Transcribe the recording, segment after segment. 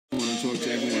talk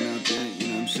to everyone out there, you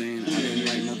know what I'm saying? I didn't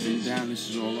write nothing down, this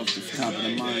is all off the top of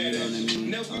the mind, you know what I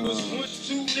mean?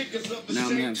 Now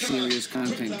we have serious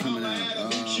content coming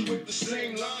out.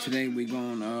 Today we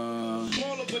going, I'm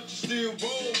sorry,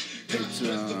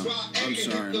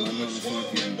 my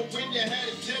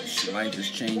motherfucking life is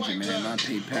changing, man. My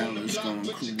PayPal is going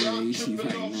crazy right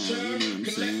now, you know what I'm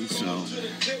saying? So,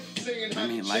 I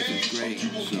mean, life is great,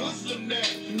 so,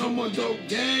 no more dope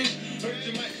gang.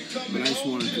 But I just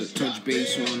wanted to touch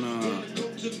base on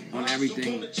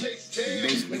everything.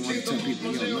 Basically, want to tell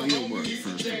people, yo, know your worth,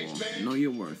 first of all. Know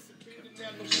your worth.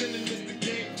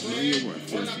 Know your worth,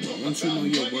 first of all. Once you know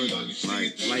your worth,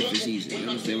 like, life is easy. You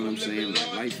understand what I'm saying?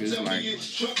 Like, life is like,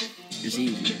 it's easy.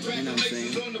 You know what I'm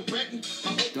saying?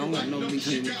 Don't let nobody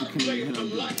tell you what you can and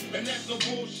cannot do.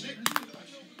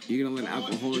 You're gonna let an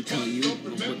alcoholic tell you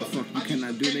what the fuck you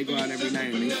cannot do. They go out every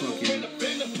night and they fucking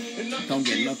don't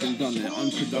get nothing done. They're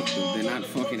unproductive. They're not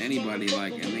fucking anybody,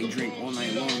 like, and they drink all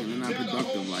night long and they're not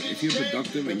productive. Like, if you're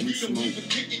productive and you smoke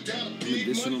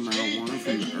medicinal marijuana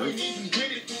from the earth,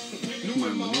 come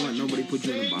on, don't let nobody put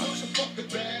you in a box.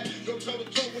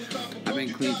 I've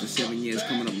been clean for 7 years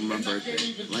coming up with my birthday.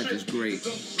 Life is great.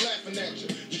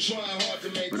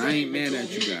 But I ain't mad at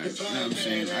you guys. You know what I'm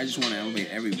saying? I just want to elevate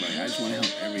everybody. I just want to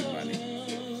help everybody.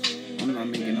 I'm not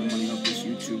making no money off this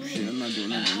YouTube shit. I'm not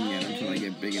doing anything yet until I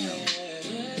get big enough.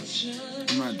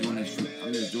 I'm not doing this.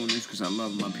 I'm just doing this because I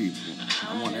love my people.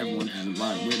 I want everyone to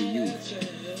survive. We're the youth.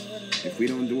 If we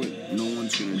don't do it, no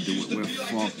one's gonna do it. We're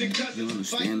fucked. You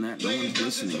understand that? No one's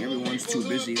listening. Everyone's too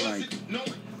busy, like,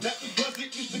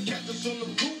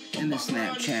 in the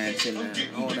Snapchats and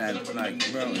all that.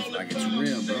 Like, bro, it's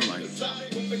real, bro. Like,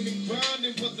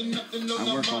 I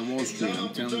work on Wall Street. I'm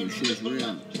telling you, shit is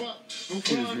real.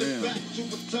 Shit is real.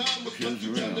 Shit is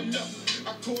real.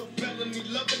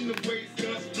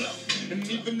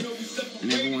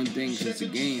 And everyone thinks it's a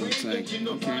game. It's like,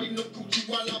 okay.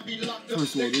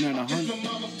 First of all, do you know how to hunt? Do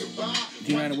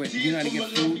you know how to wait? Do you know how to get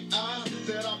food?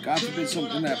 God forbid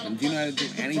something happens. Do you know how to do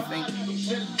anything?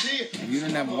 If you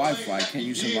don't have Wi-Fi, can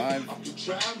you survive?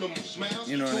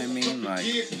 You know what I mean? Like,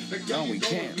 no, we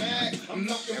can't.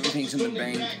 Everything's in the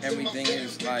bank. Everything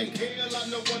is like,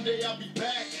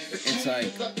 it's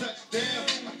like,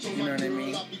 you know what I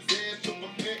mean?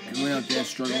 And we're out there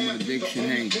struggling with addiction.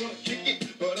 Hey,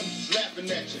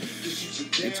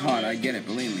 it's hard, I get it,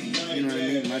 believe me. You know what I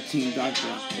mean? My team doctor,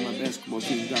 my basketball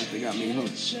team doctor got me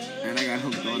hooked. And I got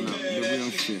hooked on the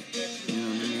real shit. You know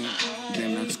what I mean?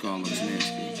 Damn, that skull looks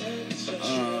nasty.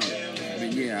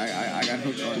 But yeah, I got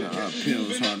hooked on the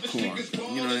pills hardcore.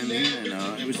 You know what I mean?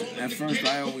 And it was, at first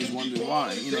I always wondered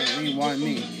why. You know what I mean? Why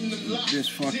me? This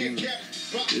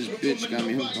bitch got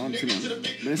me hooked onto them.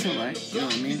 But it's alright, you know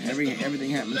what I mean? Everything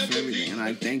happens for everything, and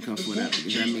I thank her for that,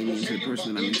 because that made me into the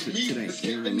person that I'm into today.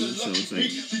 You know what I mean? So it's like,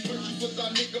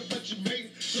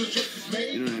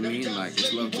 you know what I mean? Like,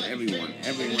 it's love to everyone.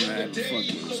 Everyone I ever fucked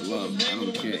with is love. I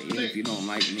don't care. Even if you don't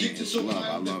like me, it's love.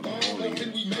 I love all of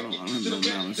you. I don't have no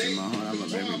malice in my heart. I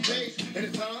love everybody.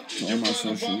 To all my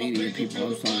social media people,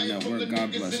 I'm talking that word, God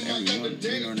bless everyone.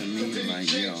 You know what I mean? Like,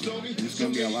 yo, there's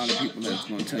gonna be a lot of people that's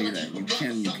gonna tell you that you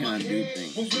cannot do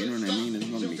things. You know what I mean? There's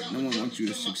gonna be, no one wants you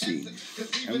to succeed.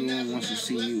 Everyone wants to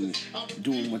see you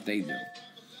doing what they do.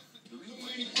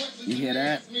 You hear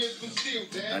that?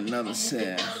 Another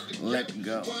sale. Let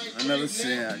go. Another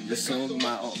sale. Just sold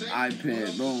my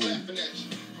iPad. Boom.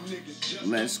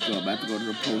 Let's go. About to go to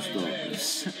the post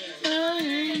office. I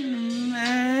ain't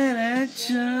mad at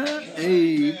ya.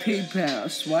 Hey, PayPal.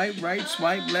 Swipe right,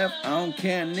 swipe left. I don't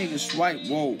care, nigga. Swipe.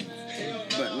 Whoa.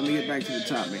 But let me get back to the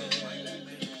topic.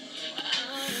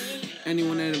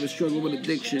 Anyone that ever struggled with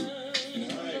addiction,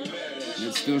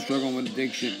 that's still struggling with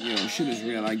addiction, yo, shit is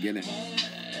real. I get it.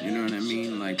 You know what I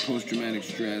mean? Like, post-traumatic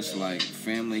stress, like,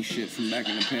 family shit from back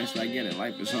in the past, I get it.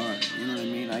 Life is hard. You know what I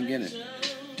mean? I get it.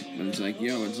 But it's like,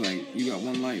 yo, it's like, you got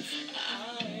one life.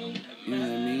 You know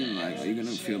what I mean? Like, are you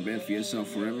gonna feel bad for yourself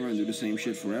forever and do the same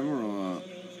shit forever? Or,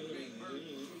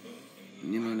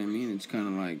 you know what I mean? It's kind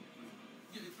of like,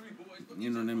 you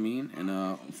know what I mean? And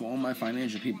for all my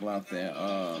financial people out there,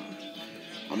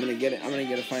 I'm gonna get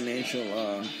a financial.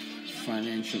 I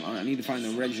need to find a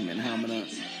regimen. How I'm gonna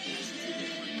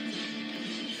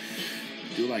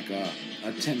do like a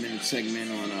 10-minute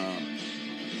segment on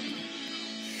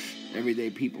everyday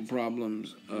people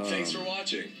problems. Thanks for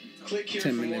watching. Click here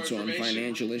 10 minutes on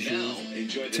financial issues.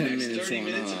 10 minutes on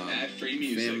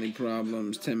family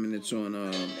problems. 10 minutes on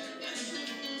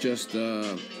just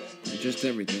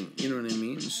everything. You know what I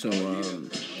mean? So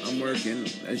I'm working.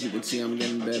 As you can see, I'm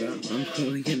getting better. I'm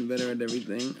clearly getting better at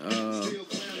everything.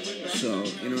 So,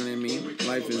 you know what I mean?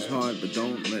 Life is hard, but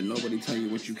don't let nobody tell you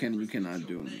what you can and you cannot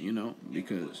do, you know?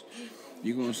 Because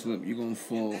you're going to slip, you're going to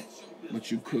fall,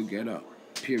 but you could get up,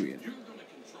 period.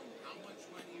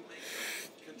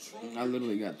 I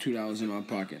literally got $2 in my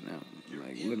pocket now.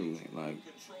 Like, literally. Like,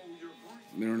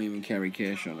 we don't even carry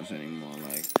cash on us anymore.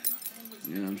 Like,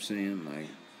 you know what I'm saying? Like,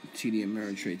 TD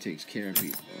Ameritrade takes care of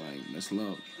people. Like, that's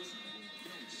love.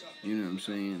 You know what I'm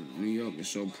saying? New York is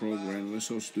so programmed. We're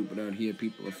so stupid out here.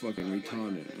 People are fucking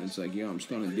retarded. And it's like, yo, I'm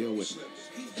starting to deal with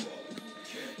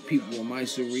people with my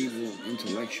cerebral,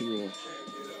 intellectual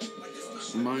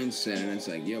mindset. And it's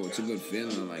like, yo, it's a good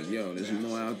feeling. Like, yo, there's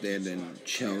more out there than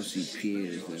Chelsea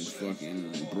Piers, than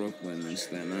fucking Brooklyn and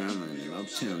Staten Island and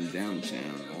uptown,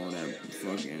 downtown, all that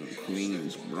fucking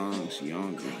Queens, Bronx,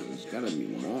 Yonkers. There's gotta be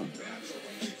more.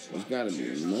 There's gotta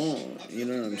be more. You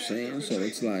know what I'm saying? So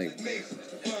it's like,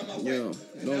 yo,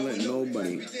 don't let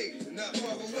nobody.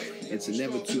 It's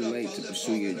never too late to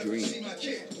pursue your dream.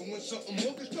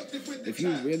 If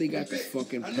you really got the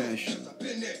fucking passion,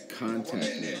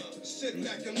 contact me.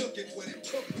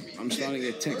 I'm starting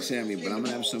to get tech savvy, but I'm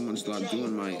gonna have someone start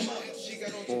doing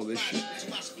all this shit.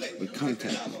 But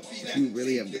contact me. If you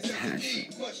really have the passion.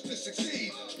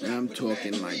 And I'm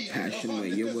talking like passion where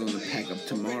you're willing to pack up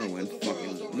tomorrow and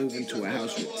fucking move into a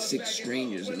house with 6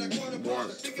 strangers and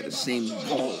work for the same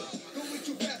goal.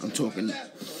 I'm talking,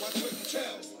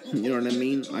 you know what I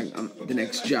mean? Like, the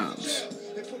next jobs.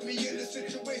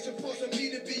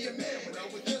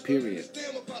 Period.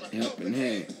 Helping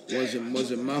hand.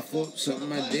 Was it my fault?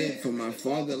 Something I did for my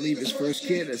father to leave his first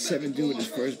kid at 7 due with his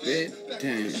first bed?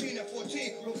 Damn.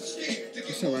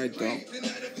 It's alright though.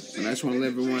 And I just want to let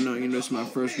everyone know, you know, it's my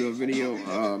first real video.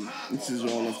 This is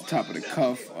all off the top of the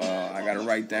cuff. I gotta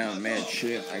write down mad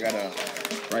shit. I'm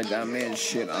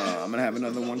gonna have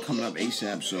another one coming up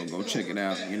ASAP, so go check it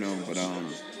out, you know. But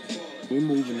we're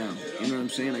moving now. You know what I'm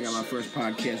saying? I got my first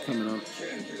podcast coming up.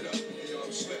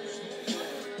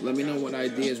 Let me know what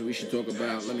ideas we should talk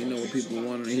about. Let me know what people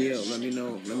want to hear. Let me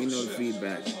know the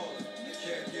feedback.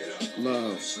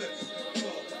 Love.